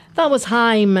That was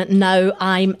Haim, Now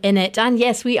I'm In It. And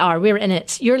yes, we are. We're in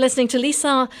it. You're listening to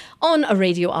Lisa on a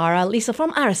Radio Ara. Lisa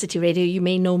from Ara City Radio. You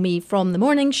may know me from the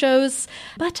morning shows.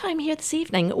 But I'm here this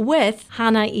evening with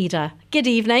Hannah Ida. Good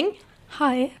evening.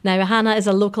 Hi. Now, Hannah is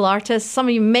a local artist. Some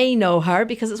of you may know her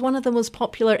because it's one of the most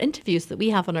popular interviews that we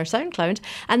have on our SoundCloud.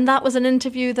 And that was an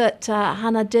interview that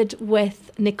Hannah did with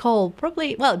Nicole.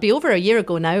 Probably, well, it'd be over a year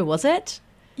ago now, was it?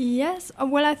 Yes.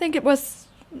 Well, I think it was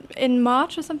in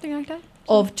March or something like that.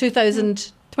 Of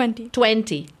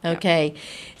 2020. Okay. Yeah.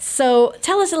 So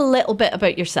tell us a little bit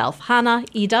about yourself. Hannah,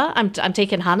 Ida. I'm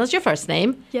taking Hannah's your first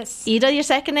name. Yes. Ida, your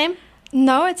second name?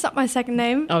 No, it's not my second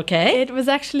name. Okay. It was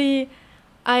actually,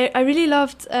 I really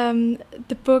loved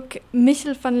the book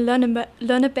Michel van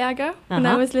Lönneberger when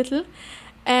I was little.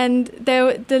 And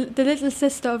the little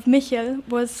sister of Michel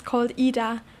was called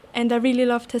Ida. And I really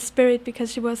loved her spirit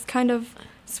because she was kind of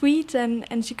sweet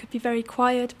and she could be very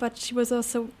quiet, but she was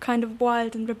also kind of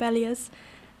wild and rebellious.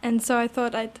 And so I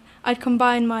thought I'd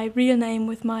combine my real name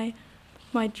with my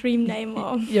dream name,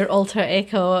 or your alter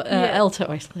ego, alter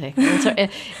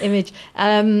image.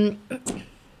 And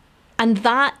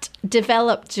that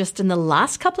developed just in the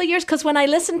last couple of years, because when I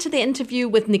listened to the interview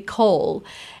with Nicole,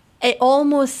 it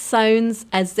almost sounds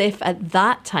as if at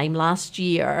that time last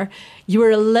year, you were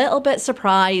a little bit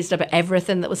surprised about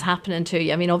everything that was happening to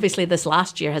you. I mean, obviously this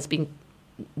last year has been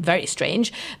very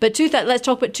strange, but let's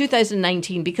talk about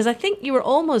 2019, because I think you were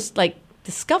almost like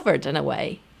discovered in a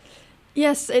way.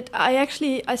 Yes,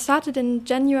 I started in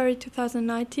January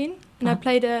 2019, and I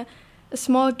played a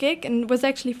small gig, and it was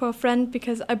actually for a friend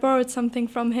because I borrowed something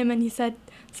from him, and he said,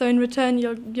 so in return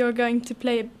you're going to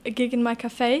play a gig in my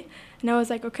cafe. And I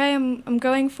was like, okay, I'm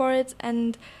going for it.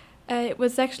 And it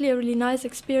was actually a really nice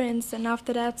experience. And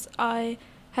after that, I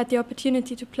had the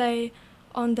opportunity to play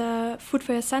on the Food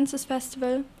for Your Senses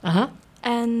festival.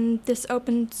 And this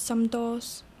opened some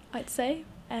doors, I'd say.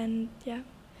 And yeah.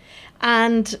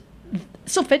 And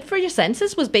so Food for Your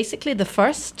Senses was basically the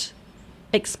first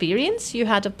experience you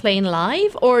had of playing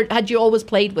live? Or had you always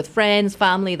played with friends,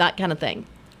 family, that kind of thing?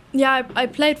 Yeah, I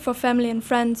played for family and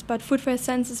friends, but Food for Your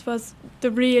Senses was the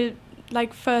real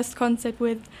first concert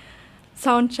with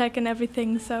sound check and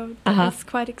everything, so that was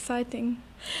quite exciting.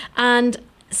 And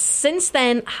since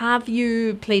then, have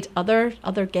you played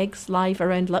other gigs live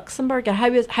around Luxembourg? Or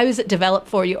how has it developed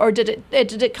for you, or did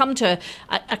it come to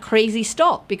a crazy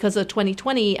stop because of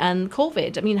 2020 and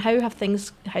COVID? I mean, how have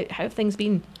things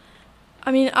been?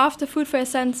 I mean, after Food for Your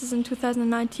Senses in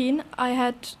 2019, I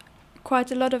had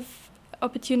quite a lot of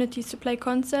opportunities to play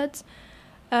concerts.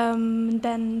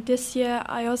 Then this year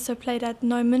I also played at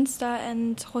Neumünster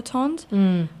and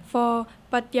Rotonde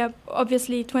but yeah,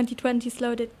 obviously 2020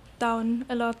 slowed it down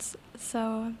a lot,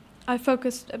 so I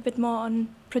focused a bit more on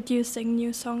producing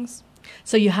new songs.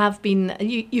 So you have been,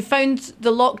 you found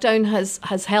the lockdown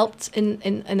has helped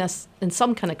in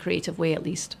some kind of creative way at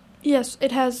least? Yes,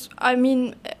 it has. I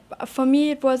mean, for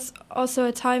me it was also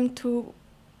a time to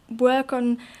work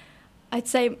on, I'd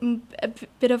say, a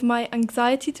bit of my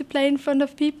anxiety to play in front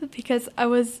of people, because I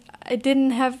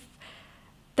didn't have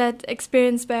that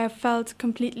experience where I felt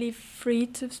completely free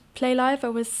to play live. I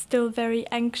was still very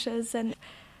anxious.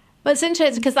 But it's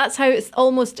interesting because that's how it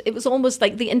was almost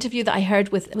like the interview that I heard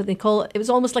with Nicole. It was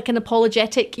almost like an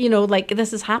apologetic, like this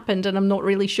has happened and I'm not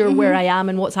really sure where I am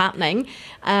and what's happening.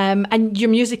 And your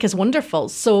music is wonderful.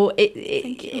 So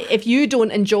if you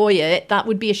don't enjoy it, that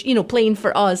would be, playing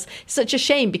for us, such a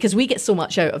shame because we get so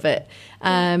much out of it.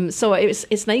 So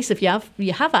it's nice if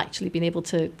you have actually been able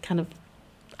to kind of,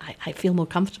 I feel more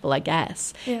comfortable, I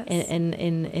guess, yes,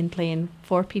 in playing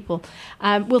for people.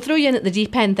 We'll throw you in at the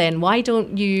deep end then. Why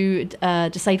don't you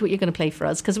decide what you're going to play for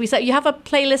us? Because we said you have a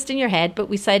playlist in your head, but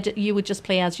we said you would just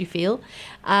play as you feel.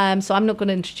 So I'm not going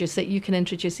to introduce it. You can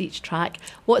introduce each track.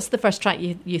 What's the first track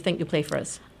you think you'll play for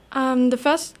us? The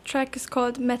first track is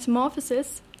called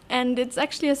Metamorphosis. And it's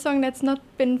actually a song that's not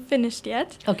been finished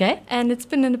yet. Okay. And it's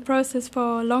been in the process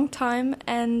for a long time.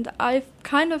 And I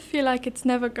kind of feel like it's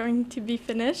never going to be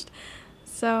finished.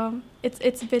 So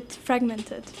it's a bit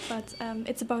fragmented, but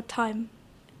it's about time.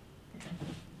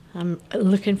 I'm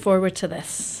looking forward to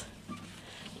this.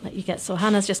 So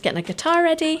Hannah's just getting a guitar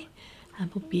ready.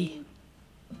 And we'll be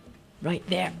right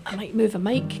there. I might move a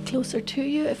mic closer to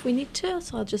you if we need to.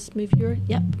 So I'll just move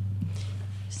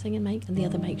singing mic, and the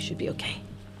other mic should be okay.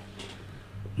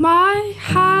 My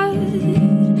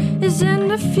head is in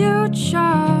the future.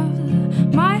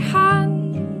 My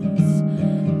hands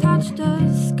touch the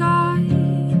sky.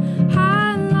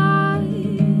 High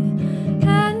light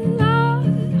and not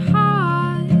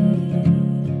high.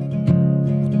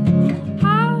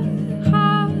 High,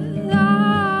 high,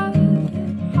 high,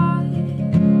 high.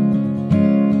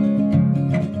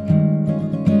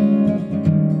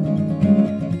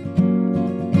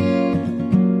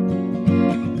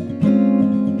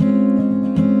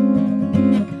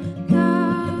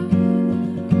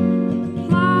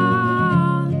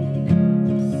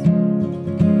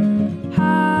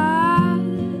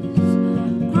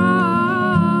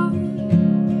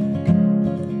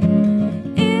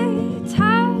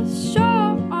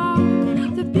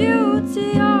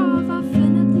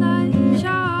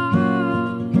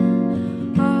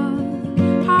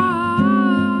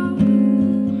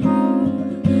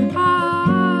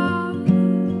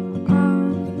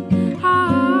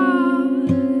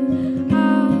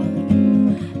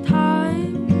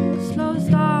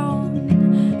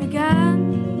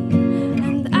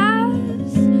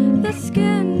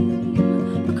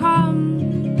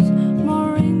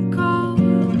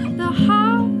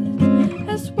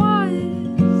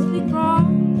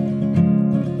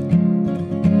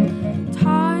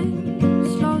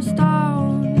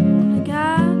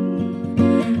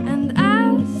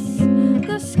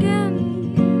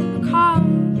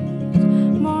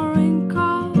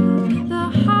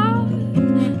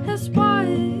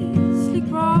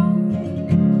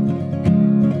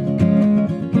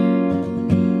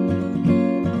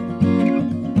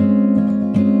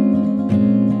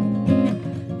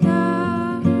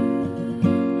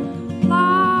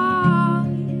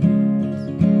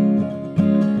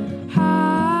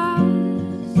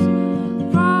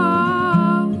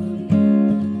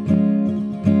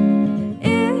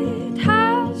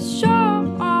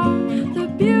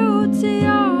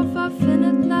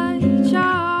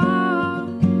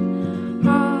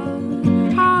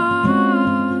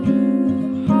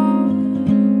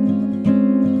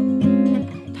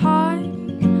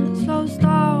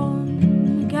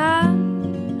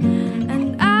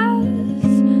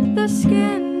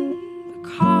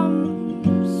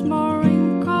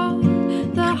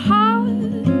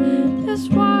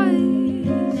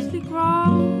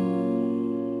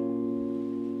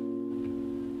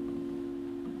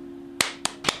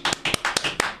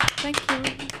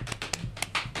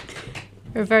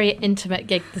 for a very intimate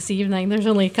gig this evening. There's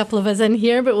only a couple of us in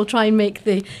here, but we'll try and make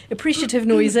the appreciative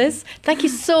noises. Thank you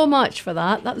so much for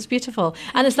that. That was beautiful.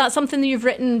 And is that something that you've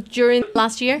written during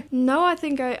last year? No, I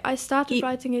think I started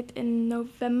writing it in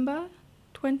November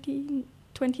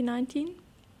 2019.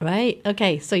 Right.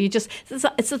 Okay. So you just...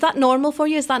 Is that normal for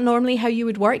you? Is that normally how you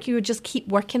would work? You would just keep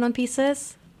working on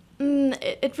pieces?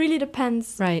 It really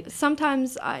depends. Right.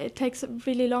 Sometimes it takes a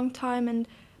really long time,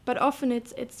 but often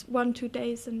it's 1-2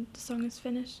 days and the song is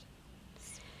finished.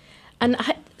 And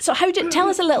so tell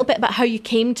us a little bit about how you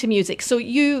came to music. So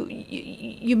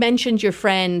you mentioned your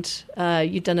friend,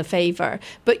 you'd done a favour,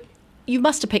 but you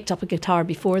must have picked up a guitar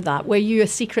before that. Were you a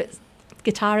secret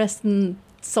guitarist and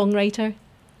songwriter?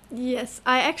 Yes,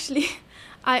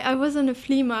 I was on a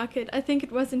flea market. I think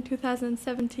it was in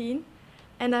 2017,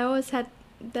 and I always had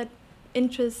that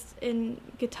interest in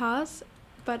guitars,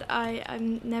 but I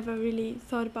never really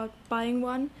thought about buying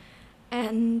one.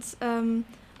 And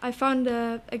I found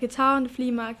a guitar on the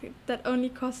flea market that only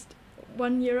cost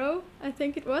 €1, I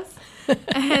think it was,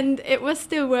 and it was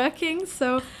still working.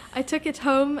 So I took it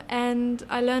home and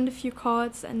I learned a few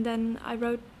chords, and then I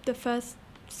wrote the first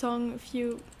song a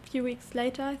few weeks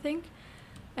later, I think.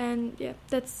 And yeah,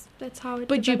 that's how it.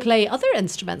 But developed. you play other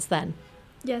instruments then?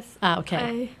 Yes. Ah,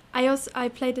 okay. I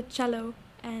played the cello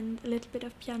and a little bit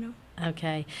of piano.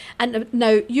 Okay. And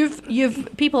now you've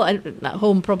people at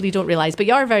home probably don't realise, but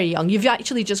you are very young. You've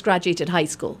actually just graduated high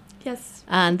school. Yes.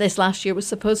 And this last year was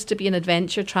supposed to be an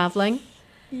adventure travelling.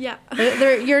 Yeah.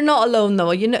 You're not alone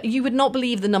though. You would not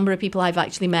believe the number of people I've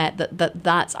actually met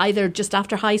that's either just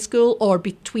after high school or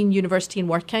between university and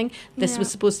working. This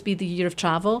was supposed to be the year of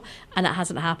travel, and it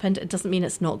hasn't happened. It doesn't mean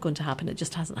it's not going to happen. It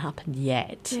just hasn't happened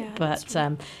yet. Yeah, but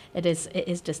it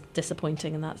is just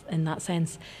disappointing in that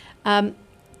sense.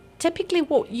 Typically,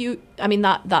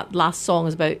 that last song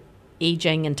is about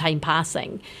aging and time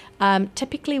passing.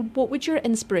 Typically, what would your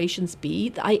inspirations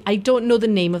be? I don't know the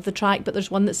name of the track, but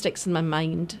there's one that sticks in my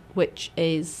mind, which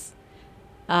is,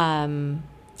 I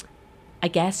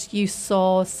guess you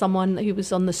saw someone who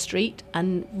was on the street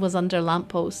and was under a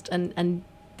lamppost, and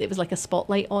it was like a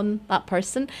spotlight on that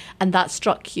person, and that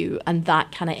struck you, and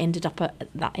that kind of ended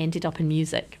up in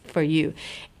music for you.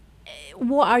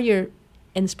 What are your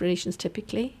inspirations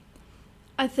typically?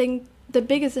 I think the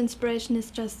biggest inspiration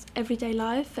is just everyday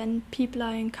life and people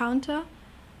I encounter,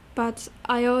 but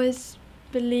I always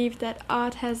believe that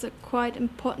art has a quite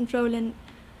important role in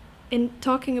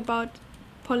talking about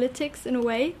politics in a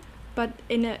way, but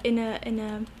in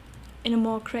a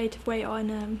more creative way, or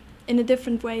in a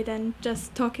different way than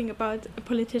just talking about a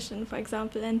politician, for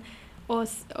example, or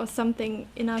something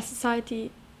in our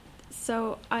society.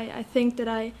 So I think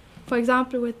that for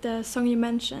example, with the song you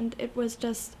mentioned, it was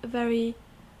just a very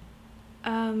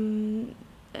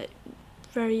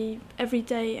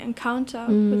everyday encounter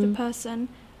with a person,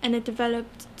 and it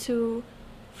developed to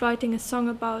writing a song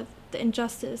about the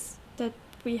injustice that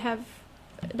we have,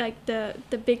 like the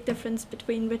big difference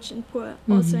between rich and poor,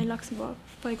 also in Luxembourg,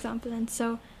 for example. And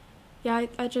so, yeah,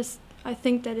 I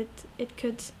think that it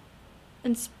could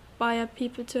inspire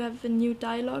people to have a new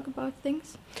dialogue about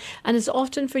things. And it's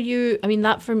often for you,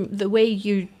 that from the way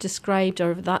you described,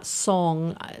 or that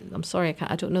song, I'm sorry,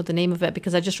 I don't know the name of it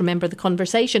because I just remember the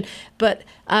conversation, but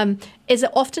is it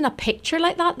often a picture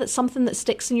like that that's something that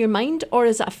sticks in your mind, or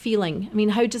is it a feeling?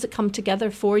 How does it come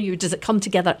together for you? Does it come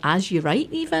together as you write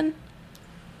even?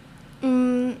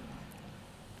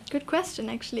 Good question,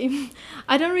 actually.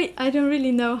 I don't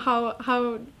really know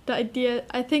how the idea.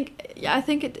 I think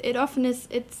it often is.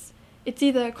 It's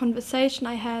either a conversation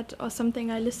I had or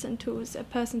something I listened to as a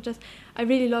person. I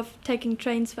really love taking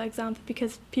trains, for example,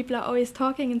 because people are always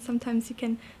talking, and sometimes you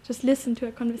can just listen to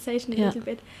a conversation a little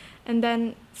bit, and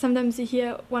then sometimes you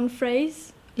hear one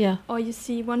phrase, or you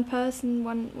see one person,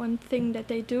 one thing that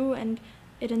they do, and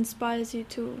it inspires you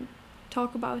to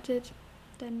talk about it.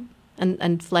 Then.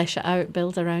 And flesh it out,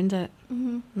 build around it.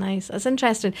 Mm-hmm. Nice. That's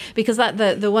interesting, because that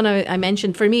the one I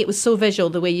mentioned, for me, it was so visual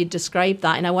the way you described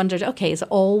that, and I wondered, okay, is it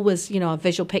always a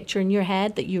visual picture in your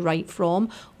head that you write from,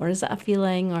 or is it a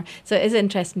feeling? Or so it is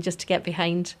interesting just to get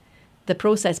behind the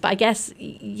process. But I guess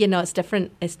it's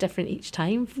different. It's different each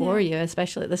time for you,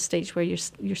 especially at this stage where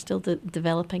you're still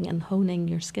developing and honing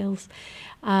your skills.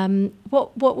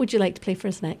 What would you like to play for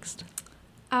us next?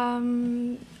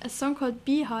 A song called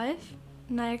Beehive.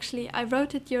 And I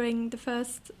wrote it during the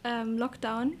first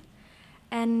lockdown,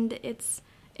 and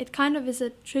it kind of is a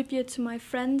tribute to my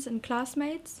friends and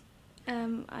classmates.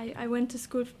 I went to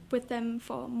school with them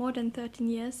for more than 13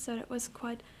 years, so it was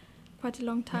quite a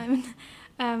long time.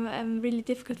 Really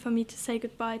difficult for me to say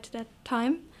goodbye to that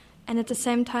time, and at the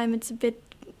same time,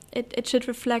 it should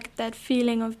reflect that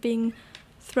feeling of being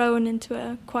thrown into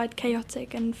a quite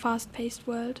chaotic and fast-paced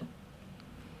world.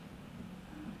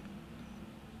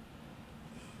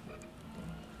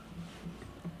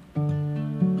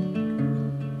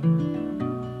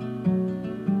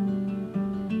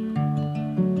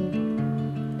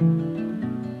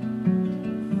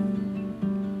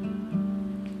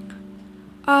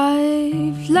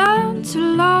 I've learned to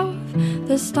love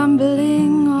the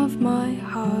stumbling of my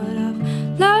heart.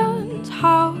 I've learned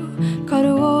how cut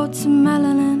a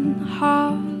watermelon in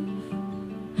half.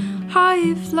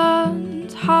 I've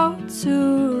learned how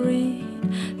to read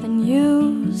the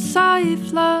news.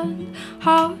 I've learned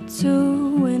how to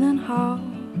win and how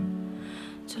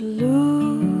to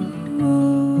lose.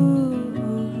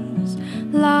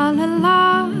 La la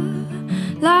la,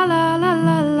 la la la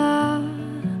la la.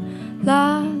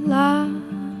 La la.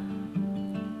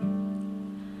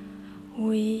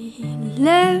 We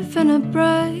live in a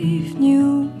brave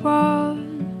new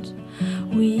world.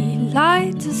 We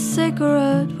light a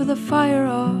cigarette with the fire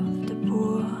of the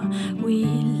poor. We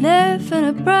live in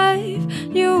a brave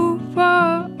new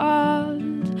world.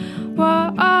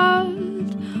 World,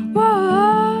 world,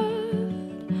 world,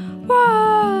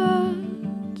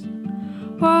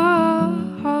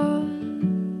 world.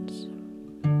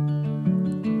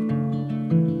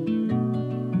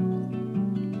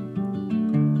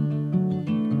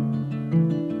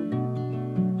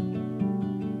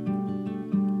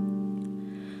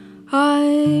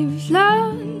 I've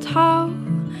learned how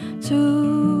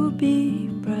to be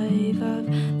brave. I've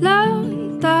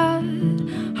learned that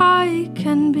I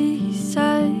can be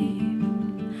safe.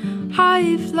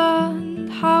 I've learned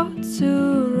how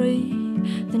to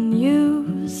read the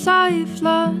news. I've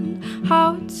learned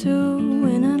how to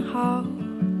win and how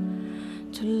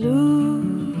to lose.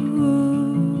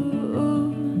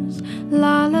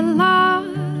 La la la,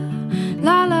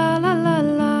 la la la la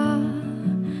la,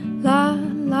 la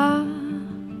la.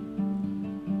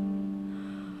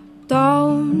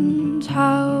 Don't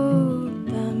help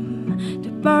them to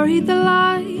bury the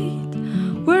light.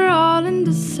 We're all in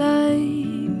the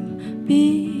same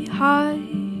beehive.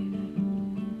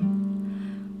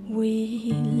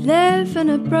 We live in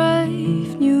a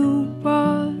brave new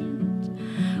world.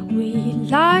 We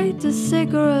light a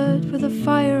cigarette with the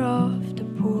fire of the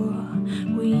poor.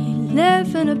 We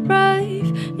live in a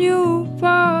brave new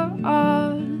world.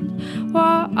 World,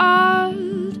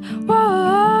 world,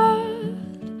 world,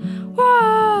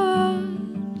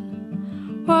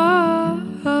 world.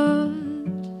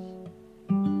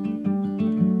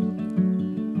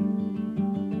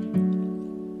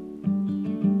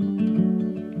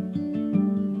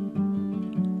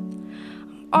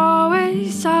 I'm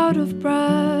always out of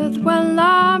breath when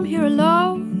I'm here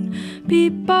alone.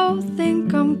 People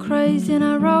think I'm crazy and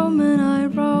I roam and I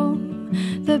roam.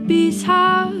 The bees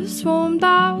have swarmed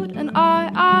out and I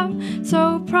am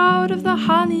so proud of the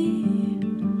honey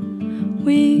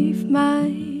we've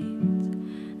made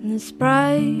in this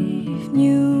brave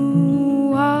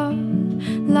new world.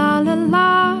 La la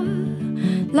la,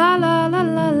 la la la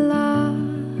la la,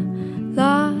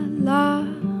 la la.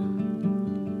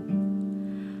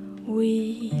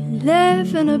 We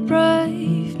live in a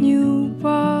brave new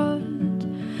world.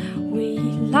 We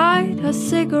light a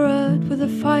cigarette with the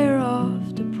fire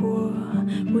of the poor.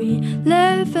 We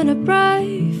live in a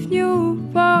brave new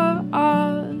world.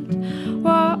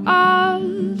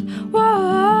 World,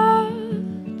 world,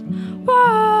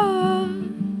 world,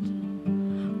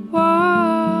 world.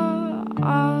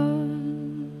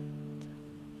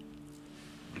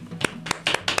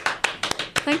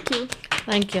 Thank you.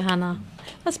 Thank you, Hannah.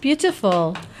 That's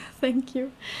beautiful. Thank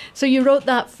you. So you wrote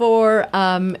that for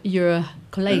your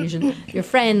college and your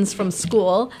friends from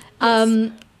school.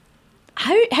 Yes.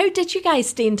 How did you guys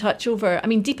stay in touch over? I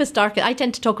mean, Deepest Darkest. I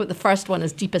tend to talk about the first one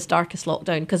as Deepest Darkest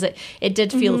Lockdown because it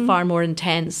did feel far more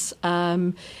intense.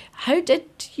 How did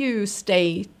you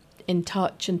stay in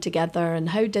touch and together, and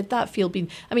how did that feel?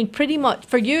 Pretty much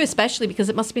for you, especially because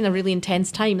it must have been a really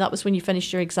intense time. That was when you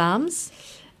finished your exams.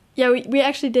 Yeah, we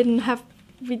actually didn't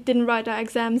write our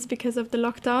exams because of the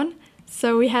lockdown.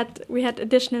 So we had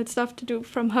additional stuff to do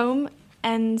from home,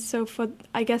 and so for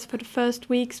the first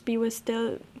weeks we were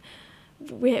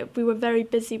very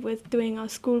busy with doing our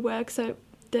schoolwork. So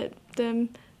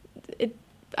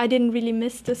I didn't really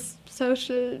miss this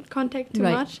social contact too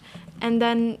much. And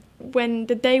then when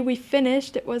the day we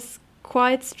finished, it was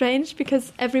quite strange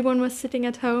because everyone was sitting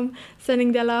at home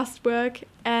sending their last work,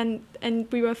 and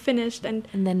we were finished, and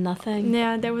then nothing.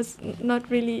 Yeah, there was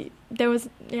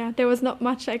not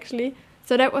much actually.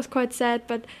 So that was quite sad,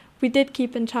 but we did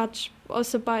keep in touch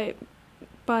also by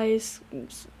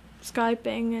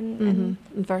Skyping and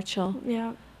virtual.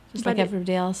 Yeah. just like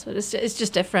everybody else. But it's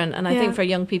just different. And I think for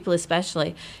young people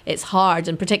especially, it's hard.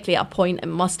 And particularly at a point, it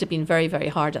must have been very, very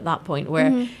hard at that point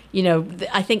where, you know,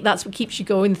 I think that's what keeps you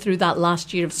going through that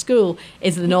last year of school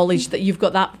is the knowledge that you've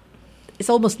got that. It's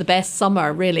almost the best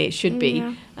summer, really, it should be,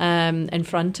 in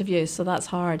front of you. So that's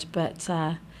hard. But,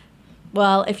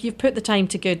 well, if you've put the time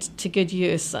to good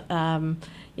use,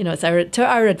 you know, it's to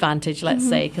our advantage, let's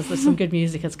say, because there's some good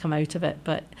music has come out of it.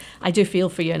 But I do feel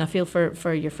for you, and I feel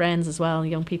for your friends as well,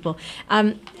 young people.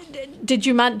 Do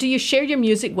you share your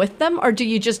music with them, or do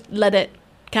you just let it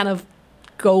kind of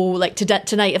go, like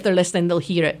tonight, if they're listening, they'll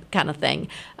hear it kind of thing?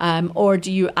 Or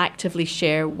do you actively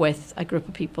share with a group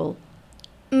of people?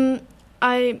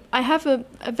 I have a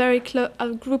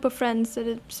group of friends that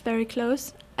is very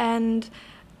close, and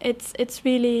it's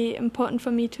really important for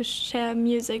me to share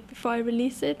music before I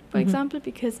release it, for example,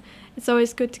 because it's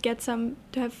always good to get to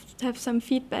have some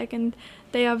feedback, and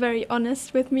they are very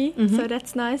honest with me, so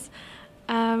that's nice.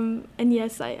 And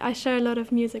yes, I share a lot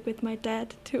of music with my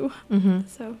dad too.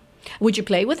 So, would you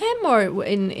play with him, or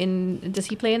does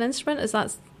he play an instrument? Is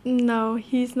that? No,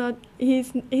 he's not.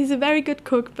 He's a very good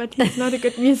cook, but he's not a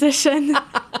good musician.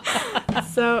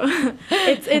 So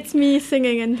it's me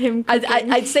singing and him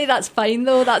cooking. I'd say that's fine,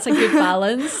 though. That's a good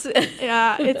balance.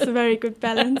 Yeah, it's a very good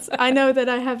balance. I know that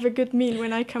I have a good meal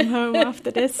when I come home after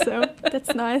this, so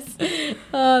that's nice.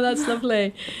 Oh, that's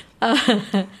lovely.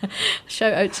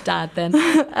 Shout out to Dad then.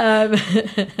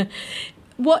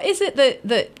 What is it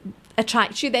that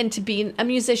attracts you then to being a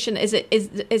musician? Is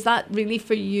that really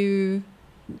for you?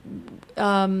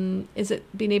 Is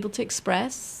it being able to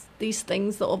express these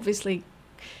things that obviously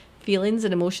feelings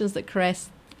and emotions that caress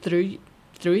through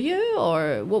you,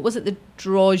 or what was it that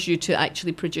draws you to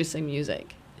actually producing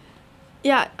music?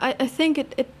 Yeah, I think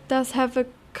it does have a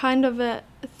kind of a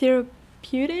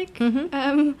therapeutic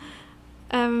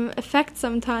effect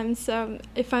sometimes.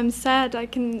 If I'm sad, I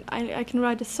can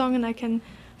write a song and I can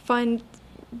find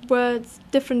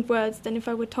different words than if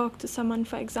I would talk to someone,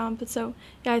 for example. So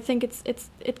yeah, I think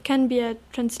it can be a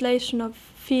translation of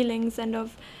feelings and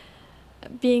of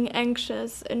being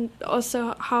anxious, and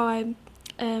also how I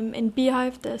in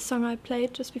Beehive, the song I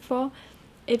played just before,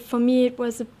 for me it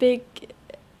was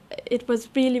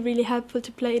really, really helpful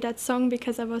to play that song,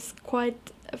 because I was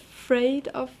quite afraid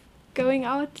of going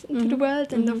out into the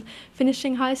world and of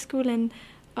finishing high school, and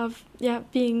of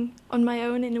being on my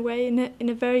own in a way, in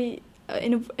a very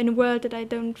in a world that I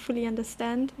don't fully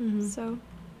understand. So,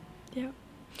 yeah.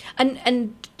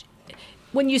 And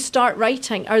when you start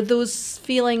writing, are those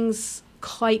feelings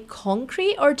quite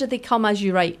concrete, or do they come as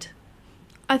you write?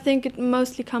 I think it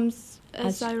mostly comes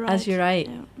as I write. As you write.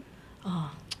 Yeah.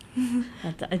 Oh.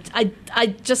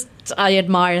 I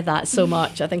admire that so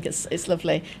much. I think it's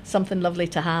lovely, something lovely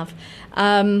to have.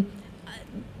 Do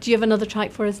you have another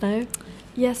track for us now?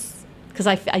 Yes. Because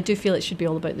I do feel it should be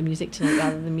all about the music tonight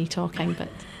rather than me talking. But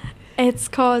it's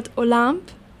called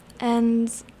Olympe,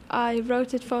 and I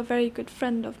wrote it for a very good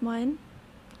friend of mine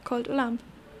called Olympe.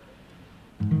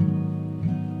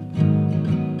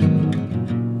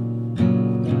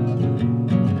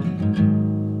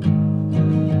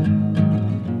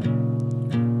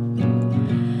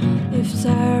 If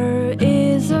there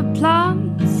is a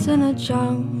plant in a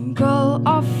jungle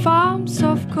of farms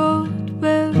of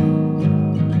goodwill,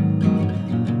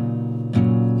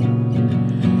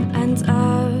 and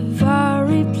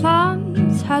every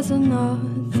plant has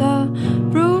another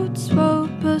fruitful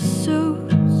pursuit,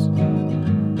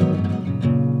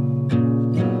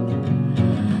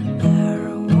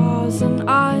 there was an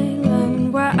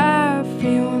island where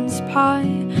everyone's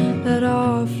pilot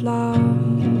of love.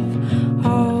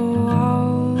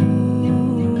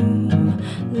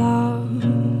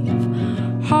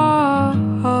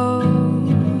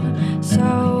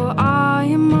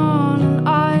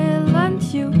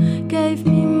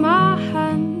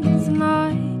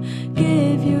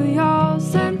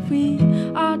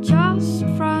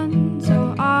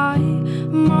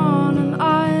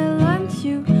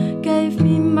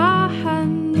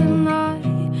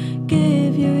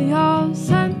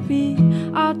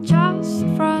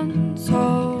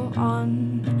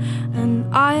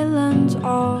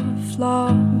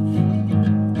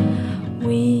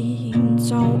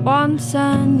 Want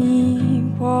any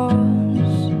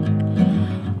wars,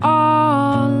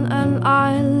 all an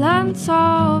island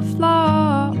of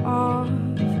love.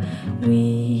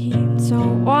 We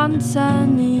don't want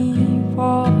any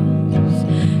wars,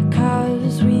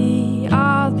 'cause we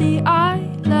are the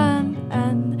island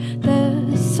and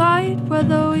decide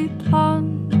whether we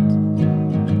plant.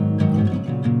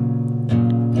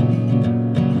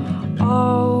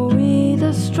 Oh, we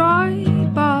destroy,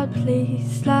 but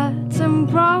please let them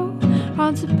grow.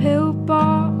 the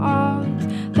pillbox,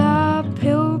 the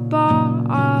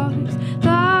pillbox,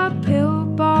 the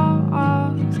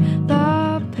pillbox,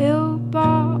 the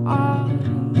pillbox.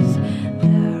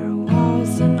 There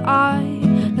was an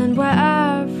island where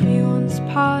everyone's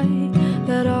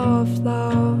pilot of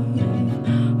love.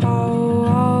 Oh,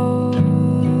 oh,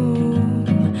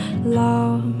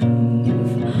 love.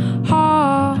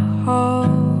 Oh,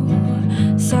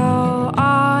 oh. So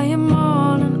I am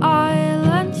on an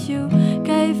island. You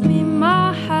gave me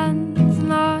my hands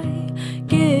and I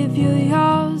give you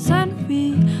yours, and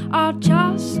we are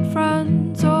just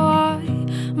friends. Oh, I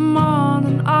am on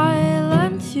an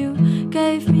island. You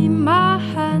gave me my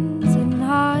hands and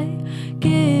I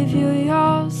give you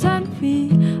yours, and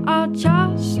we are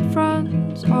just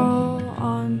friends. All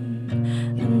on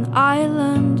an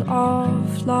island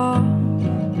of love.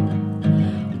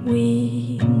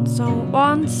 We don't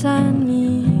want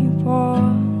any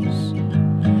wars.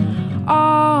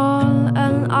 All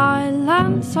an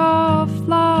island of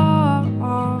love.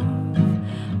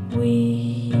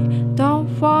 We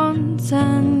don't want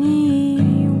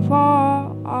any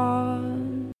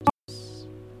wars.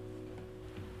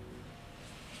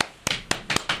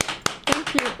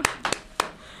 Thank you.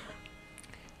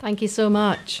 Thank you so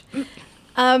much.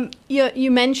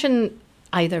 You mentioned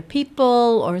either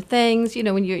people or things, you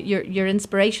know, when your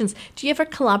inspirations. Do you ever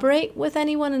collaborate with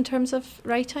anyone in terms of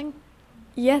writing?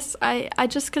 Yes, I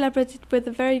just collaborated with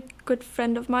a very good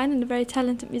friend of mine and a very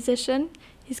talented musician.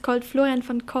 He's called Florian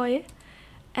van Kooi,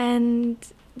 and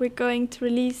we're going to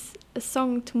release a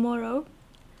song tomorrow.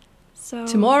 So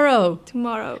Tomorrow?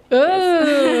 Tomorrow. Oh,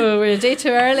 yes. We're a day too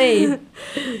early.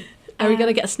 Are we going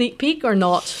to get a sneak peek or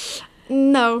not?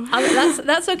 No.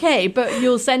 That's okay, but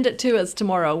you'll send it to us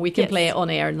tomorrow. We can Yes. play it on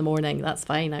air in the morning. That's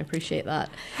fine. I appreciate that.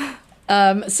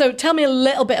 So tell me a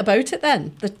little bit about it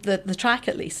then, the track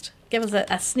at least. Give us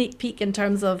a sneak peek in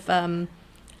terms of a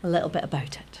little bit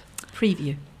about it.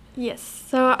 Preview. Yes.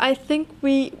 So I think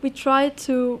we try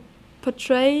to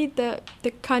portray the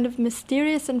kind of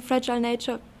mysterious and fragile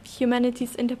nature of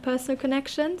humanity's interpersonal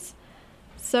connections.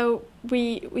 So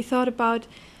we thought about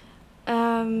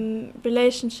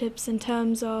relationships in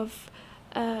terms of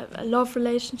a love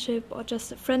relationship or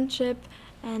just a friendship.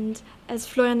 And as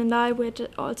Florian and I were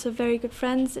also very good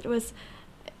friends, it was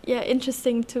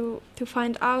interesting to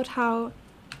find out how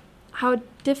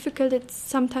difficult it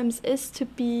sometimes is to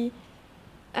be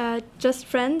just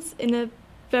friends in a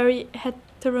very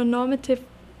heteronormative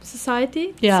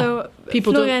society. Yeah. So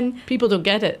People don't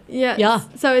get it. Yeah. Yeah.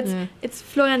 So it's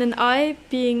Florian and I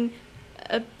being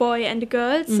a boy and a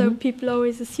girl. So Mhm. people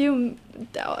always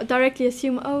directly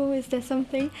assume, oh, is there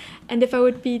something? And if I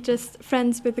would be just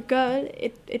friends with a girl,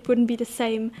 it wouldn't be the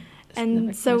same. Never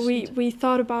And so questioned. we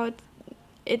thought about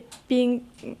it being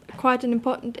quite an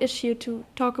important issue to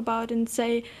talk about and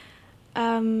say,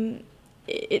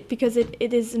 because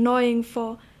it is annoying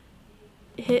for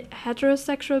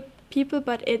heterosexual people,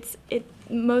 but it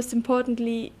most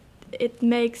importantly it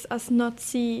makes us not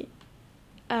see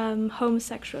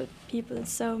homosexual people.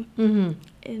 So Mm-hmm.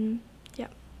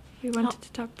 we wanted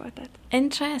to talk about that.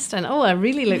 Interesting. Oh, I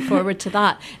really look forward to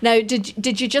that. Now,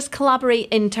 did you just collaborate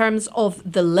in terms of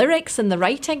the lyrics and the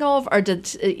writing of, or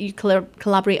did you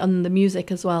collaborate on the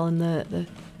music as well? And the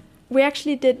We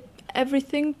actually did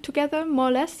everything together, more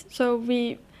or less. So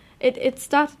it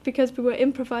started because we were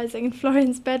improvising in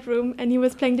Florian's bedroom, and he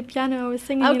was playing the piano. I was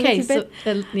singing a okay, little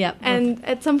so bit. yeah, And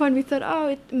at some point we thought,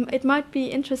 it might be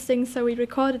interesting, so we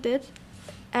recorded it,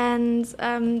 and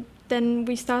then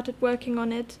we started working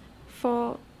on it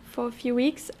for a few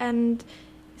weeks. And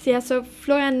so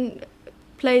Florian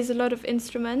plays a lot of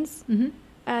instruments.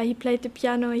 Mm-hmm. He played the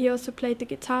piano. He also played the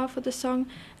guitar for the song,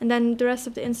 and then the rest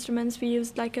of the instruments we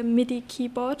used like a MIDI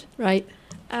keyboard. Right.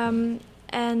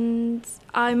 And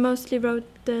I mostly wrote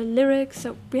the lyrics,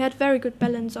 so we had very good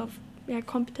balance of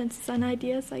competences and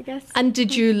ideas, I guess. And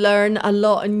did you learn a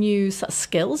lot of new sort of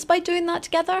skills by doing that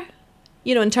together?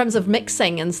 You know, in terms of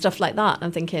mixing and stuff like that,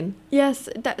 I'm thinking. Yes,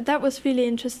 that was really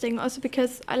interesting. Also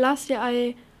because last year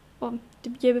the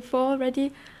year before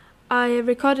already, I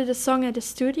recorded a song at a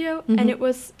studio, Mhm. and it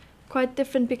was quite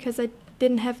different because I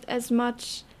didn't have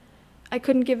I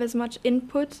couldn't give as much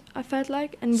input, I felt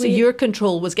like. And So your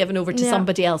control was given over to Yeah.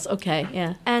 somebody else. Okay,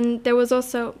 yeah. And there was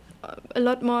also a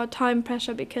lot more time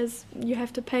pressure because you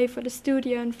have to pay for the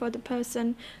studio and for the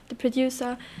person, the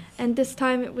producer. And this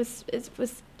time it was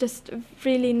just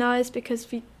really nice because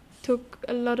we took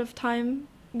a lot of time.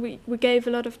 We gave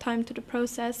a lot of time to the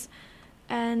process,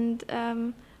 and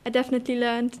I definitely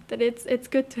learned that it's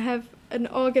good to have an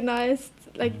organized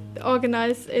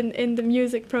in the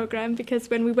music program, because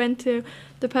when we went to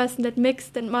the person that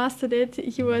mixed and mastered it,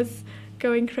 he was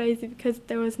going crazy because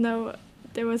there was no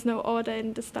order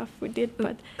in the stuff we did.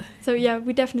 But so yeah,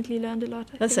 we definitely learned a lot.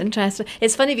 That's interesting.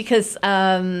 It's funny because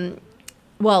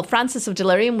Frances of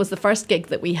Delirium was the first gig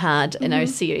that we had in our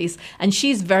series, and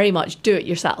she's very much do it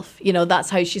yourself.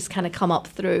 That's how she's kind of come up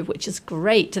through, which is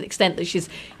great, to the extent that she's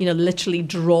literally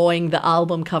drawing the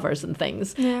album covers and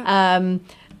things. Yeah.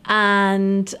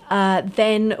 And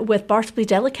then with Bartleby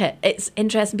Delicate, it's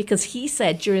interesting because he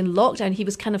said during lockdown he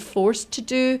was kind of forced to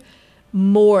do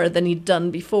more than he'd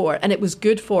done before, and it was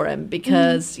good for him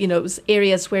because it was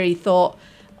areas where he thought,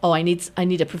 oh, I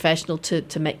need a professional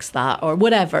to mix that or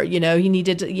whatever. He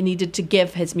needed to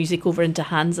give his music over into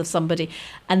hands of somebody,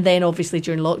 and then obviously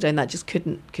during lockdown that just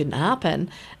couldn't happen,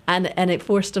 and it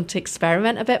forced him to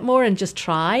experiment a bit more and just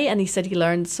try. And he said he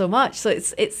learned so much, so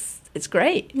it's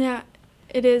great. Yeah,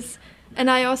 it is. And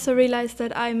I also realized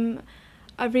that I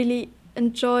really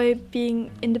enjoy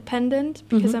being independent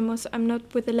because I'm not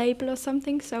with a label or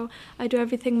something, so I do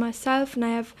everything myself, and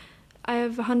I have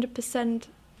 100%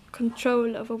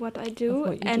 control over what I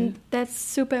do, that's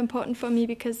super important for me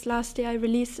because last year I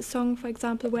released a song, for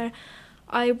example, where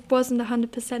I wasn't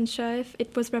 100% sure if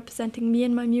it was representing me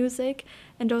and my music,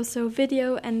 and also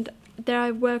video, and there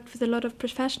I worked with a lot of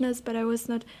professionals, but I was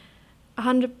not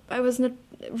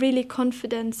really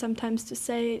confident sometimes to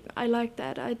say I like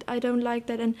that, I don't like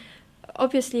that. And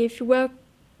obviously if you work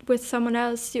with someone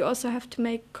else you also have to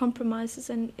make compromises,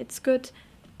 and it's good.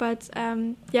 But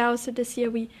also this year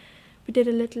we did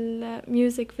a little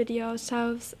music video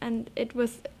ourselves, and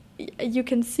you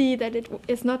can see that it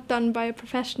is not done by a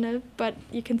professional, but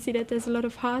you can see that there's a lot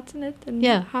of heart in it, and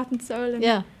heart and soul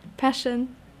and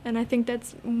passion, and I think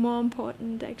that's more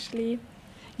important actually.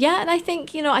 Yeah, and I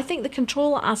think the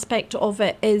control aspect of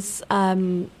it is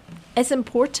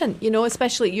important,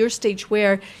 especially at your stage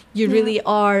where you really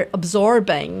are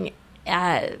absorbing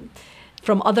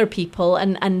from other people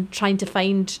and trying to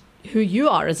find who you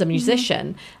are as a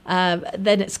musician.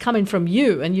 Then it's coming from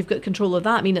you and you've got control of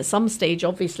that. I mean, at some stage,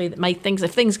 obviously, if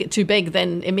things get too big,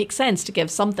 then it makes sense to give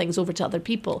some things over to other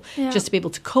people just to be able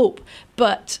to cope.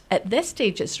 But at this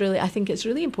stage, I think it's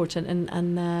really important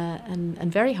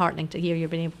and very heartening to hear you've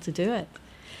been able to do it.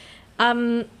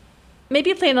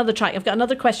 Maybe play another track. I've got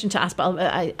another question to ask, but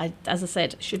I as I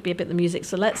said, it should be about the music.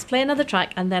 So let's play another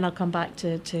track, and then I'll come back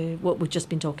to what we've just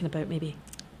been talking about, maybe.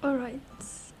 All right.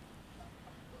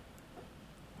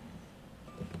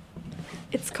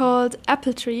 It's called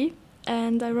Apple Tree,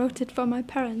 and I wrote it for my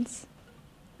parents.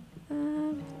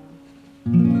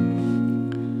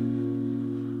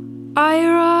 I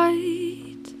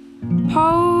write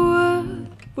power...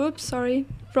 Whoops, sorry.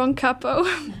 Wrong capo.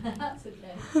 That's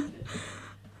okay.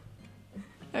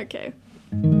 Okay.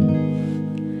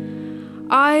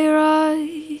 I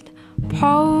write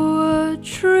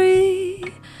poetry,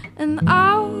 and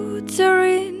out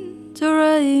in the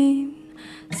rain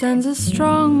stands a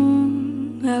strong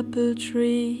apple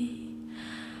tree,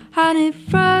 and it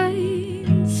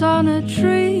rains on a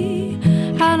tree,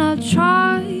 and I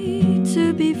try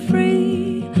to be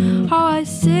free. How I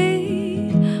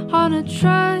sit on a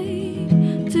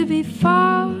train to be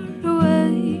far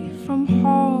away from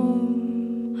home.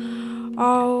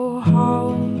 Oh,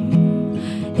 home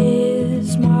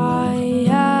is my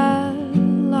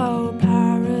yellow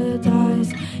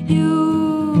paradise.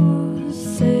 You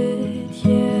sit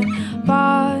here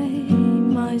by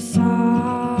my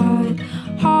side.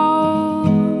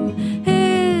 Home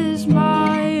is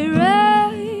my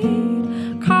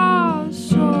red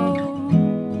castle.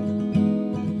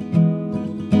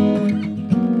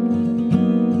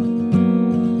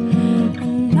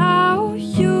 And now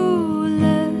you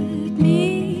let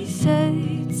me say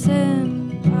it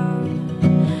simple.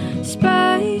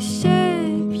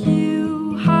 Spaceship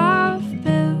you have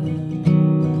built,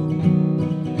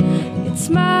 it's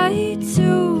made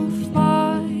to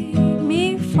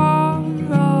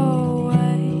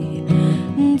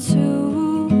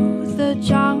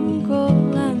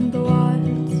jungle and the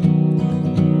wilds.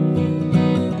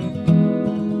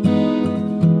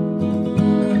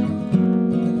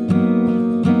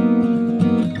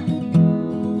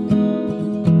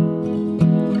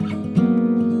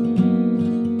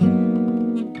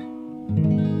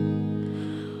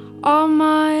 All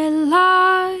my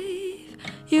life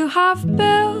you have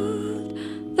built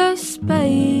the spaceship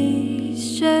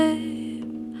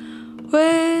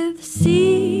with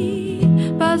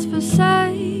seatbelts for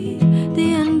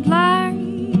safety and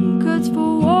blankets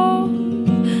for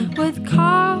warmth, with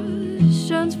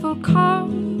cautions for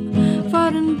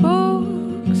comfort and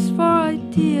books for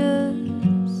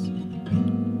ideas.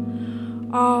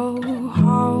 Oh,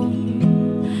 home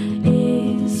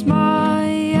is my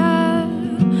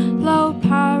yellow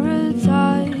paradise.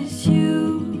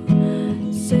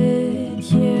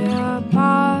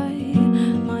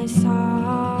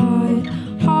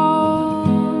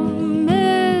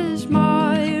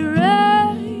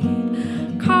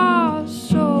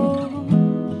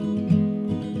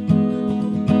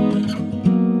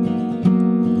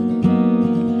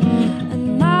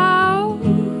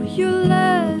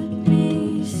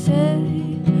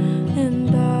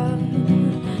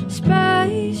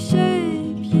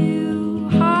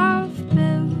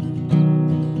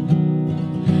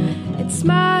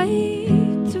 try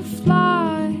to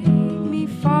fly me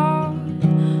far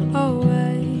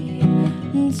away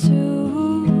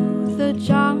into the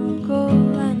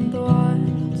jungle and the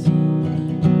wilds.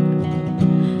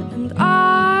 And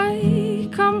I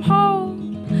come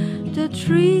home, the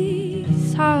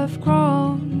trees have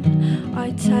grown. I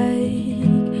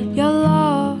take your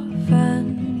love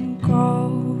and grow.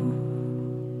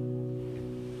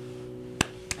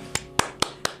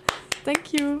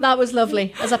 Thank you. That was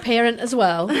lovely, as a parent as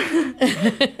well.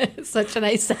 Such a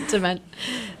nice sentiment.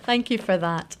 Thank you for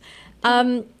that.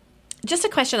 Just a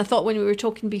question I thought when we were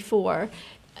talking before,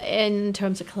 in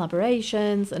terms of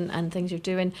collaborations and things you're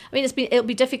doing. I mean, it'll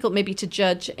be difficult maybe to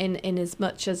judge in as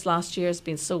much as last year has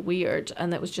been so weird,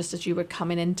 and it was just as you were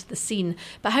coming into the scene.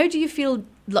 But how do you feel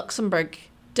Luxembourg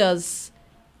does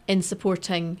in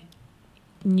supporting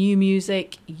new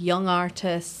music, young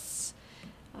artists?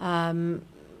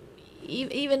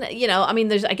 Even, you know, I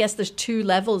mean, I guess there's two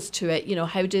levels to it. You know,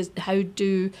 how does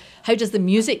the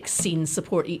music scene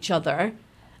support each other?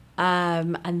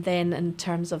 And then in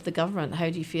terms of the government, how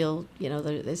do you feel, you know,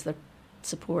 is there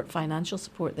support, financial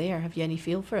support there? Have you any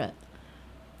feel for it?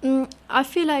 I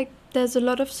feel like there's a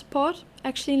lot of support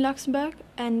actually in Luxembourg,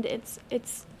 and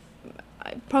it's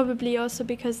probably also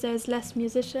because there's less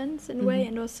musicians in a way,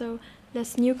 and also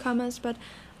less newcomers. But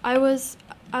I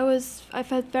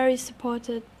felt very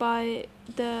supported by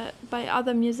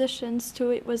other musicians too.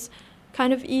 It was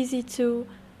kind of easy to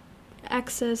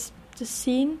access the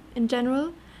scene in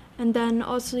general, and then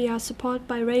also support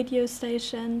by radio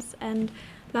stations. And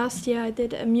last year I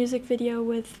did a music video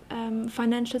with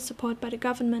financial support by the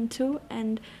government too.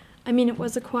 And I mean, it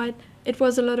was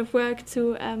a lot of work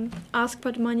to ask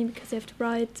for the money, because you have to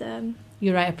write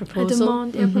you write a proposal,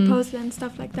 a proposal and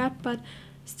stuff like that. But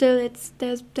still,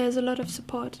 there's a lot of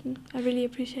support, and I really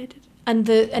appreciate it. And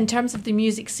in terms of the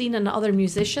music scene and other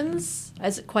musicians,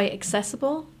 is it quite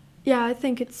accessible? Yeah, I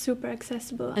think it's super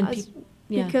accessible, and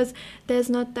because there's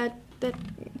not that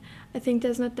I think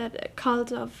there's not that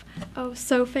cult of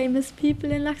so famous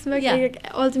people in Luxembourg. Yeah. Like,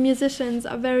 all the musicians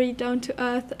are very down to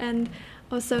earth, and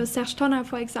also Serge Tonner,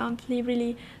 for example, he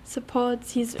really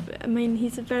supports. He's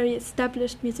a very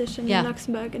established musician in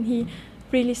Luxembourg, and he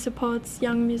really supports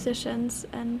young musicians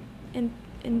and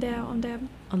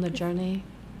on their journey.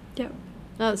 Yeah.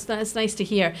 No, it's nice to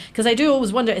hear, because I do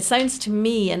always wonder, it sounds to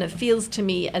me and it feels to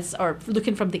me or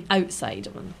looking from the outside,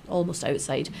 almost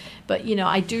outside, but you know,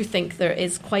 I do think there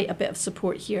is quite a bit of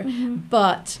support here,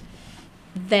 but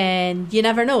then you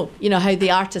never know, you know, how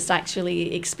the artist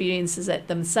actually experiences it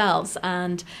themselves.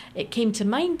 And it came to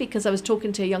mind because I was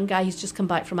talking to a young guy who's just come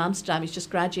back from Amsterdam. He's just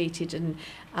graduated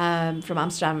from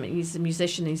Amsterdam. He's a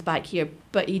musician, he's back here,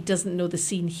 but he doesn't know the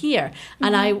scene here.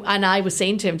 And I was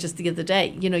saying to him just the other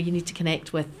day, you know, you need to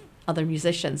connect with other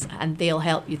musicians, and they'll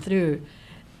help you through,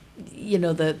 you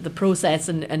know, the process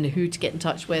and who to get in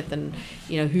touch with, and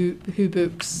you know, who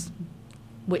books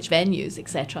which venues,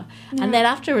 etc. And then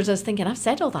afterwards I was thinking, I've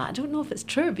said all that, I don't know if it's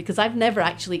true, because I've never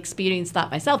actually experienced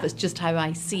that myself. It's just how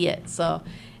I see it. So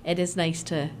it is nice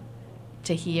to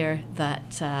hear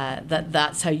that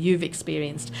that's how you've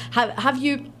experienced. Have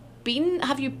you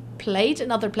played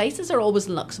in other places, or always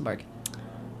in Luxembourg?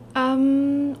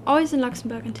 Always in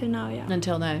Luxembourg until now, yeah.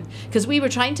 Until now, because we were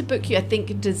trying to book you, I think,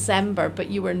 in December,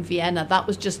 but you were in Vienna. That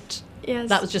was just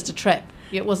a trip.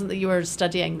 It wasn't that you were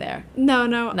studying there.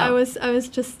 No. I was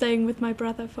just staying with my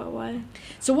brother for a while.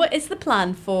 So what is the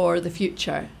plan for the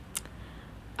future?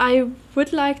 I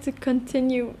would like to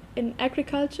continue in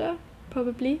agriculture,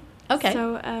 probably. Okay.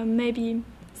 So maybe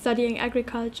studying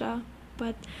agriculture,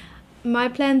 but my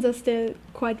plans are still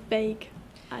quite vague,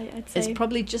 I'd say. It's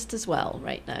probably just as well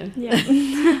right now.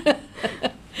 Yeah.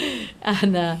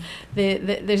 And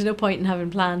there's no point in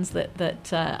having plans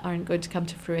that aren't going to come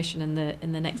to fruition in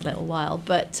the next little while.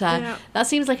 But that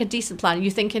seems like a decent plan. Are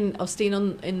you thinking of staying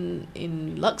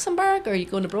in Luxembourg, or are you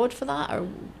going abroad for that? Or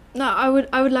no,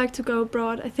 I would like to go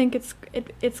abroad. I think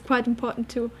it's quite important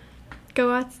to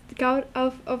go out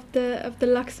of the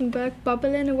Luxembourg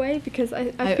bubble in a way, because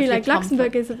I feel like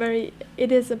Luxembourg is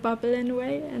a bubble in a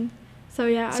way, and so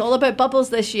yeah. It's all about bubbles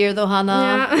this year, though,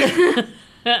 Hannah.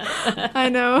 Yeah. I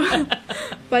know,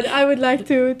 but I would like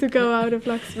to go out of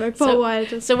Luxembourg for a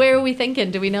while. So where are we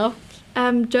thinking? Do we know?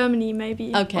 Germany,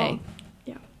 maybe. Okay.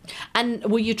 Yeah. And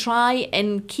will you try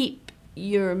and keep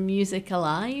your music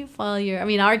alive while you're... I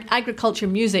mean, our agriculture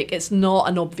music, it's not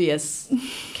an obvious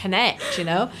connect, you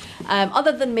know,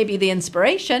 other than maybe the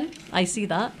inspiration. I see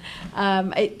that.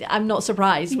 I'm not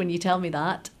surprised when you tell me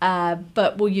that.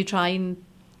 But will you try and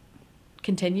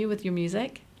continue with your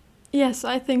music? Yes,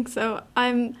 I think so.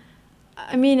 I'm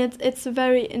I mean, it's a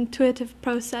very intuitive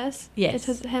process. Yes.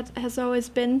 It has always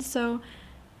been. So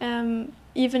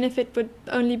even if it would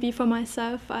only be for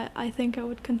myself, I think I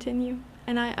would continue.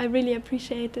 And I really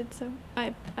appreciate it. So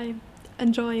I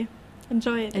enjoy it.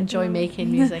 Enjoy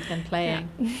making music and playing.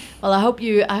 Yeah. Well, I hope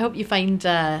you find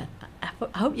a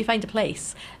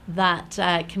place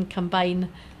that can combine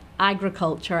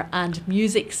agriculture and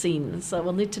music scenes. So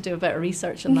we'll need to do a bit of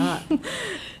research on that.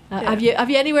 Yeah. Have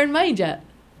you anywhere in mind yet?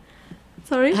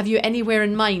 Sorry? Have you anywhere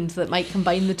in mind that might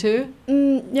combine the two?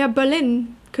 Yeah,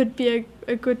 Berlin could be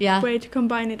a good way to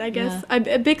combine it, I guess.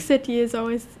 Yeah. A big city is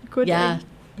always good. Yeah,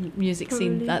 music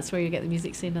scene, that's where you get the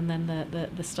music scene, and then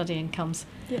the studying comes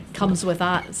with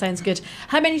that. Sounds good.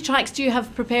 How many tracks do you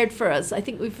have prepared for us? I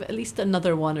think we've at least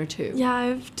another one or two. Yeah, I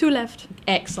have 2 left.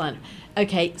 Excellent.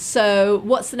 Okay, so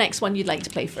what's the next one you'd like to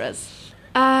play for us?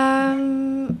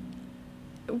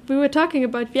 We were talking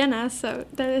about Vienna, so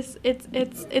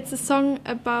it's a song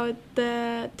about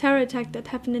the terror attack that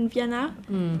happened in Vienna.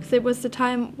 Because it was the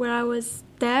time where I was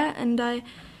there, and I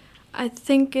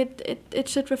think it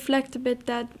should reflect a bit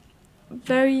that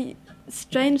very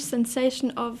strange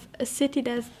sensation of a city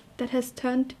that has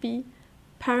turned to be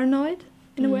paranoid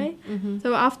in a way. Mm-hmm.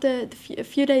 So after a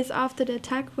few days after the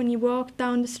attack, when you walked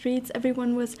down the streets,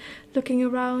 everyone was looking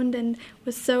around and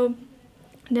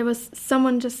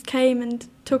someone just came and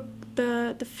took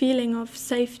the feeling of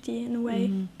safety in a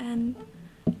way. And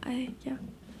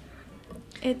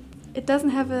it doesn't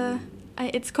have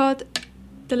it's called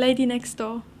The Lady Next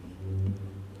Door.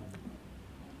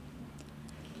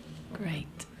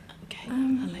 Great. Okay,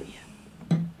 I'll let you.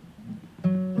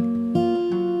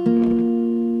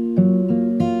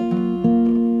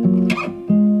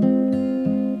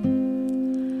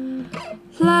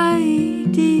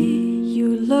 Lady,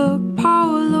 you look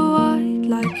Polaroid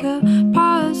like a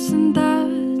person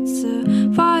that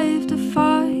survived a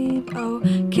fight. Oh,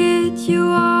 kid, you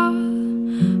are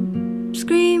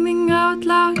screaming out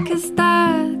loud 'cause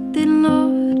that did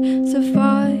not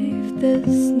survive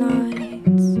this night.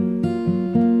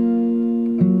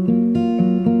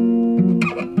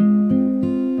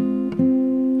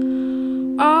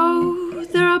 Oh,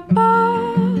 there are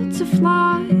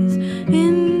butterflies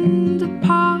in the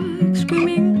park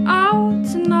screaming out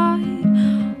tonight.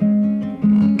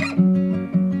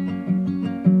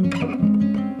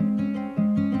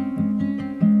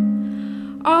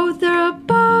 Oh, there are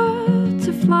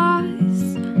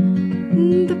butterflies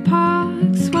in the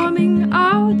park swarming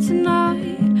out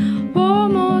tonight.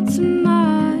 Warm autumn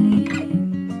night.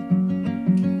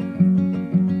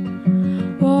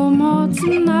 Warm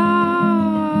autumn night.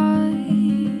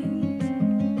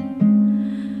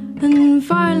 And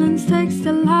violence takes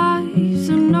their lives,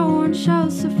 so no one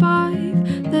shall survive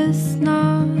this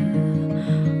night.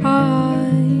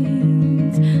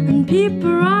 And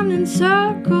people run in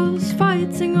circles,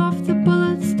 fighting off the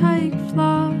bullets, take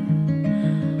flight.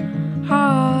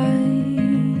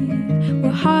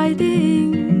 We're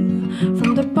hiding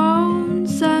from the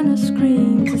bones and the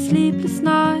screams, the sleepless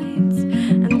nights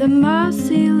and the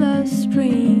merciless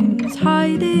streams.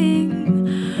 Hiding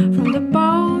from the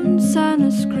bones and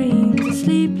the screams, the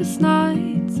sleepless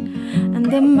nights and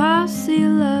the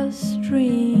merciless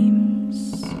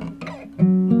streams.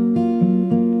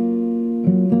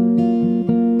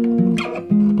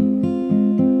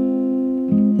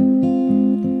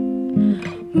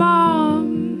 Mom,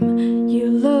 you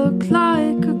look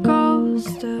like a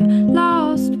ghost, a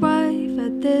lost wave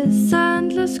at this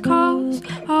endless coast.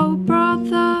 Oh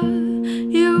brother,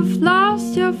 you've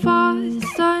lost your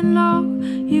voice. I know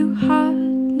you had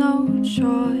no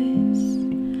choice.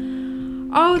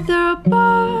 Oh, there are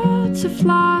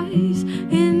butterflies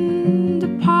in the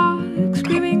park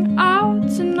screaming out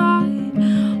tonight.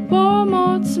 Warm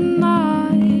autumn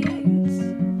nights.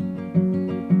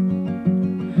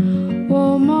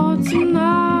 Warm autumn night.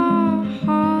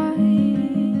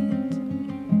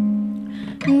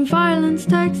 And violence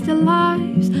takes their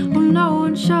lives. Oh, no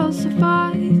one shall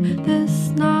survive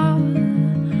this night.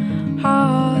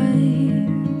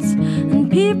 And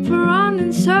people run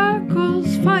in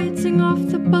circles, fighting off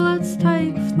the bullets,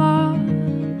 take flight.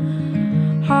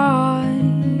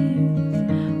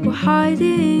 We're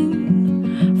hiding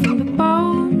from the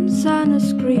bones and the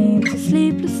screams, the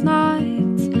sleepless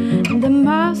nights and the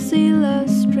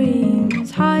merciless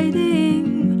streams.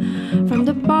 Hiding from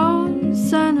the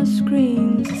bones and the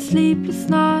screams, the sleepless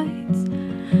nights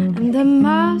and the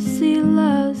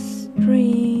merciless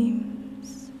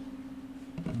streams.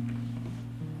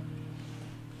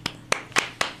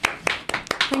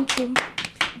 Thank you.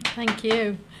 Thank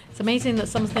you. It's amazing that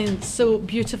something so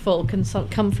beautiful can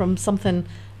come from something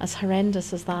as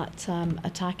horrendous as that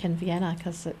attack in Vienna,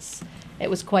 because it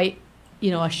was quite,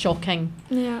 a shocking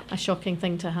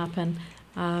thing to happen.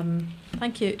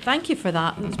 Thank you for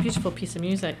that. It was a beautiful piece of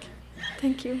music.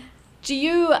 Thank you. Do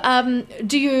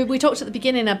you? We talked at the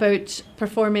beginning about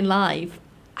performing live.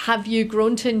 Have you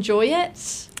grown to enjoy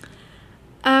it?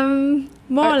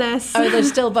 More or less. Are there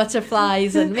still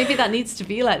butterflies? And maybe that needs to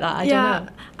be like that. I don't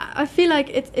know. I feel like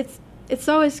it's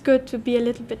always good to be a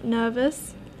little bit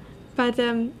nervous, but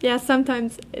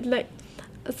sometimes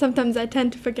sometimes I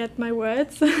tend to forget my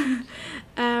words.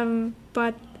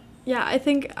 But yeah, I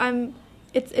think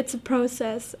it's a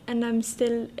process, and I'm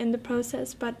still in the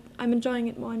process, but I'm enjoying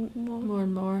it more and more. More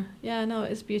and more. Yeah, no,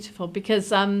 it's beautiful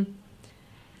because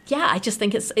I just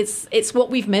think it's what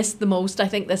we've missed the most. I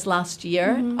think this last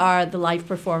year are the live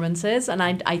performances, and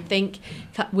I think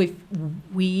I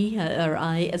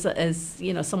as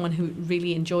someone who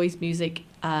really enjoys music,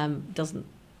 doesn't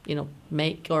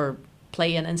make or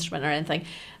play an instrument or anything.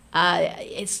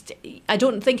 I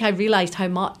don't think I realised how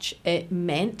much it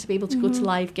meant to be able to go to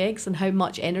live gigs and how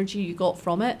much energy you got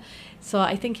from it. So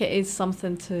I think it is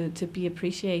something to be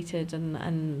appreciated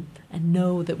and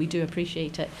know that we do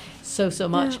appreciate it so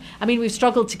much. Yeah. I mean, we've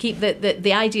struggled to keep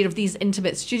the idea of these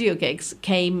intimate studio gigs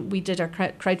we did our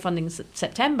crowdfunding in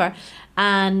September,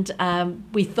 and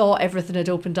we thought everything had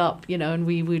opened up, and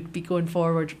we would be going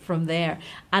forward from there.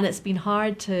 And it's been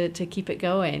hard to keep it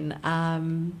going.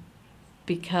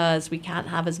 Because we can't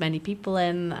have as many people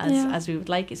in as we would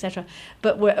like, etc.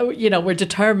 But we're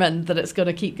determined that it's going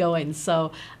to keep going.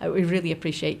 So we really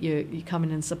appreciate you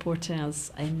coming and supporting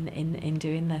us in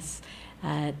doing this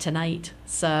tonight.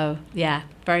 So yeah,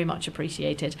 very much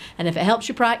appreciated. And if it helps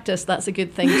you practice, that's a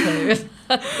good thing too.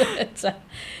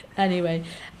 Anyway.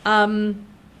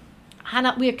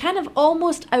 Hannah, we're kind of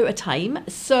almost out of time,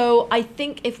 so I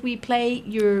think if we play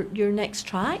your next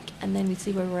track and then we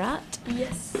see where we're at.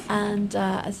 Yes. And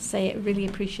as I say, I really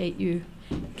appreciate you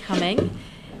coming.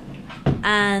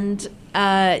 And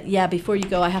before you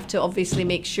go, I have to obviously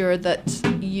make sure that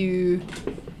you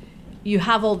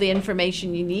have all the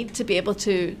information you need to be able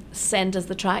to send us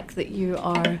the track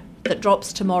that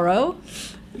drops tomorrow.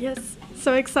 Yes.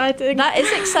 So exciting. That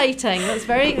is exciting. That's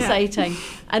very exciting.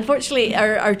 Unfortunately,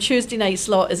 our Tuesday night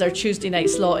slot is our Tuesday night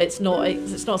slot. It's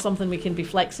not something we can be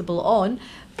flexible on.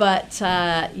 But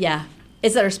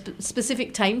is there a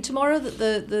specific time tomorrow that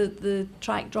the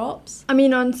track drops? I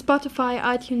mean, on Spotify,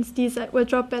 iTunes, Deezer, it will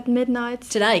drop at midnight.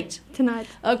 Tonight?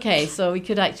 Okay, so we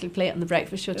could actually play it on the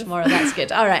breakfast show tomorrow. That's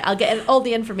good. All right, I'll get all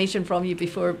the information from you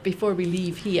before we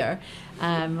leave here.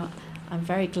 I'm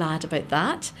very glad about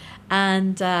that.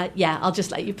 And I'll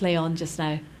just let you play on just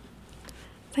now.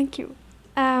 Thank you.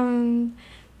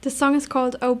 The song is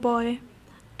called Oh Boy,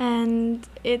 and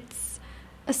it's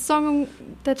a song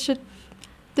that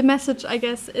the message, I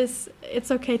guess, is it's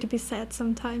okay to be sad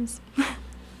sometimes.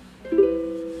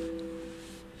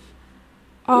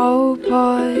 Oh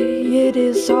boy, it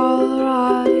is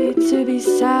alright to be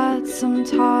sad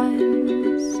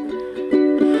sometimes,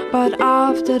 but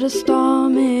after the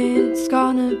storm it's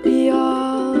gonna be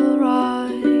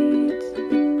alright.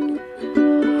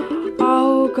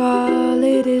 Oh girl,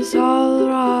 it is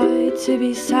alright to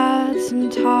be sad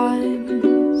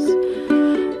sometimes,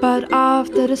 but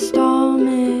after the storm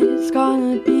it's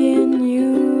gonna be a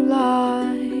new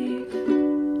life.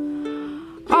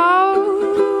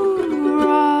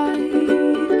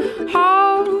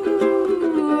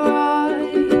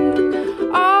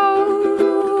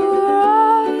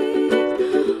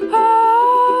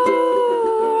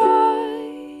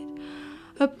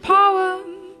 A poem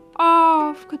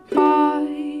of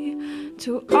goodbye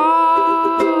to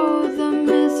all the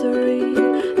misery,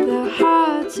 the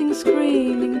hurting,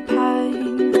 screaming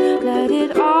pain. Let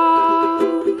it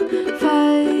all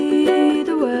fade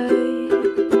away.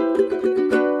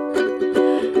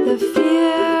 The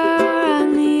fear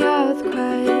and the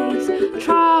earthquakes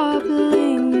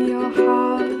troubling your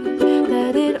heart.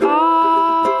 Let it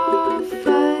all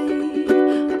fade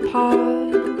apart.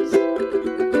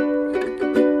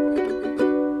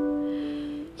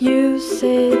 You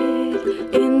sit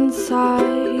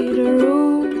inside a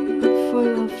room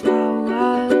full of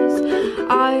flowers.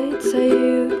 I'd say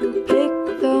you pick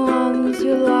the ones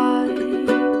you like,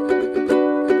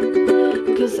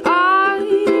 'cause I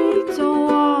don't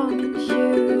want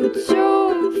you to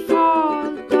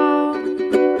fall down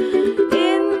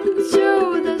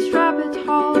into this rabbit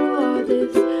hole or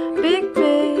this big,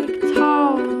 big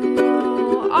town.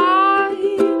 Oh, I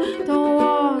don't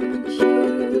want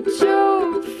you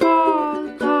to fall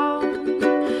down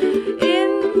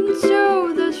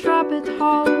into this rabbit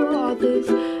hole or this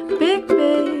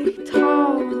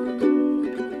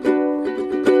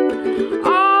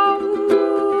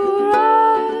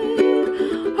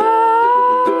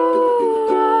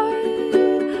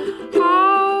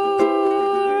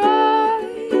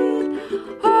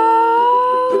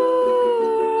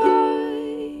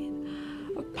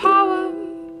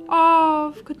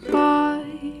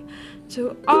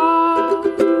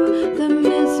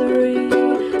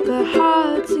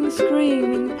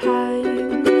screaming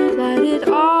pain, let it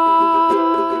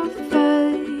all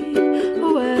fade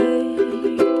away.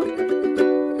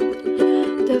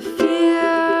 The fear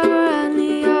and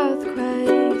the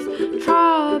earthquakes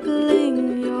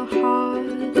troubling your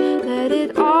heart, let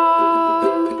it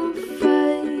all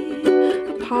fade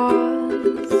apart.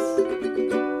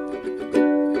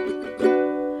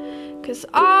 'Cause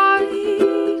I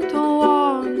don't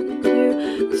want you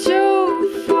to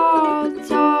fall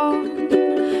down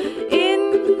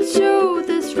into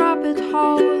this rabbit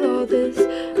hole or this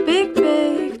big,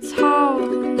 big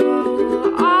town.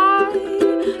 Oh, I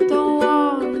don't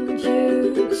want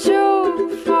you to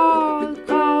fall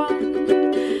down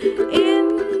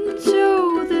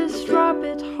into this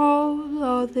rabbit hole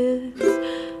or this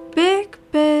big,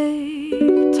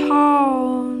 big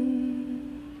town.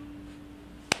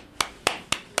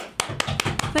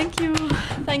 Thank you.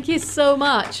 Thank you so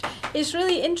much. It's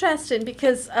really interesting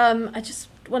because I just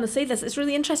want to say this. It's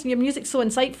really interesting. Your music's so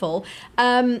insightful.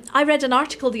 I read an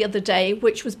article the other day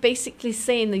which was basically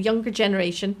saying the younger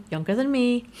generation, younger than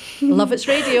me, love its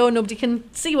radio, nobody can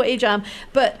see what age I am,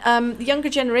 but the younger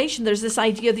generation, there's this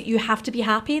idea that you have to be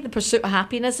happy, the pursuit of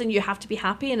happiness, and you have to be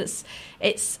happy, and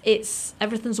it's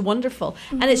everything's wonderful.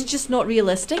 And it's just not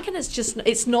realistic, and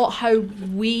it's not how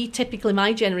we, typically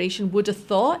my generation, would have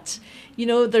thought. You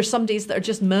know, there's some days that are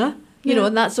just meh, you know,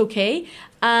 and that's okay.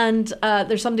 And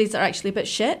there's some days that are actually a bit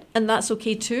shit, and that's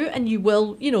okay too. And you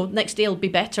will, you know, next day will be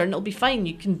better and it'll be fine.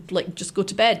 You can like just go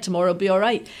to bed, tomorrow will be all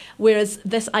right. Whereas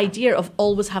this idea of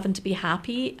always having to be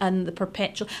happy and the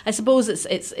perpetual, I suppose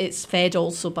it's fed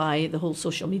also by the whole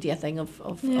social media thing of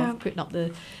putting up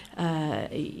the,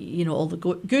 you know, all the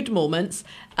good moments.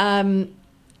 And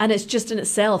it's just in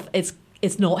itself, it's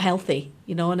not healthy,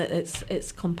 you know, and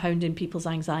it's compounding people's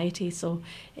anxiety. So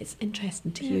it's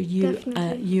interesting to hear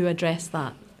you address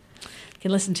that. You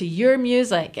can listen to your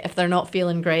music if they're not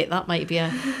feeling great. That might be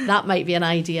an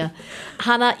idea.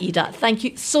 Hannah, Ida, thank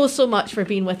you so much for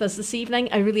being with us this evening.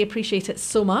 I really appreciate it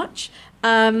so much.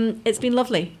 It's been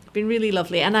lovely. It's been really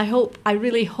lovely, and I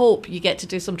really hope you get to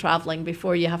do some travelling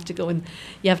before you have to go and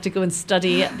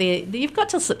study. You've got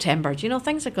till September. Do you know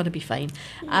things are going to be fine?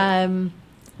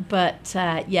 But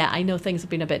I know things have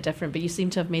been a bit different, but you seem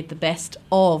to have made the best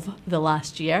of the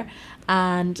last year,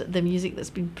 and the music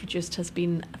that's been produced has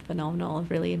been phenomenal.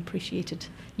 I've really appreciated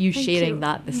you sharing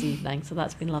that this evening, so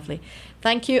that's been lovely.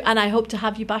 Thank you, and I hope to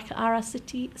have you back at Ara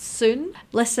City soon.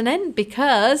 Listen in,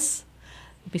 because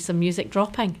there'll be some music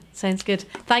dropping. Sounds good.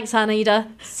 Thanks, Hannah,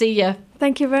 Ida. See you.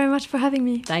 Thank you very much for having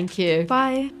me. Thank you.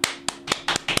 Bye.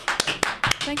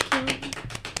 Thank you.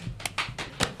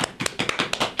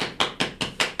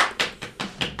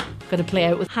 Going to play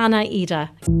out with Hannah,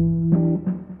 Ida.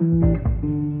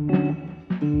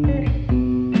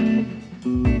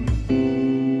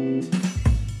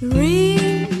 Real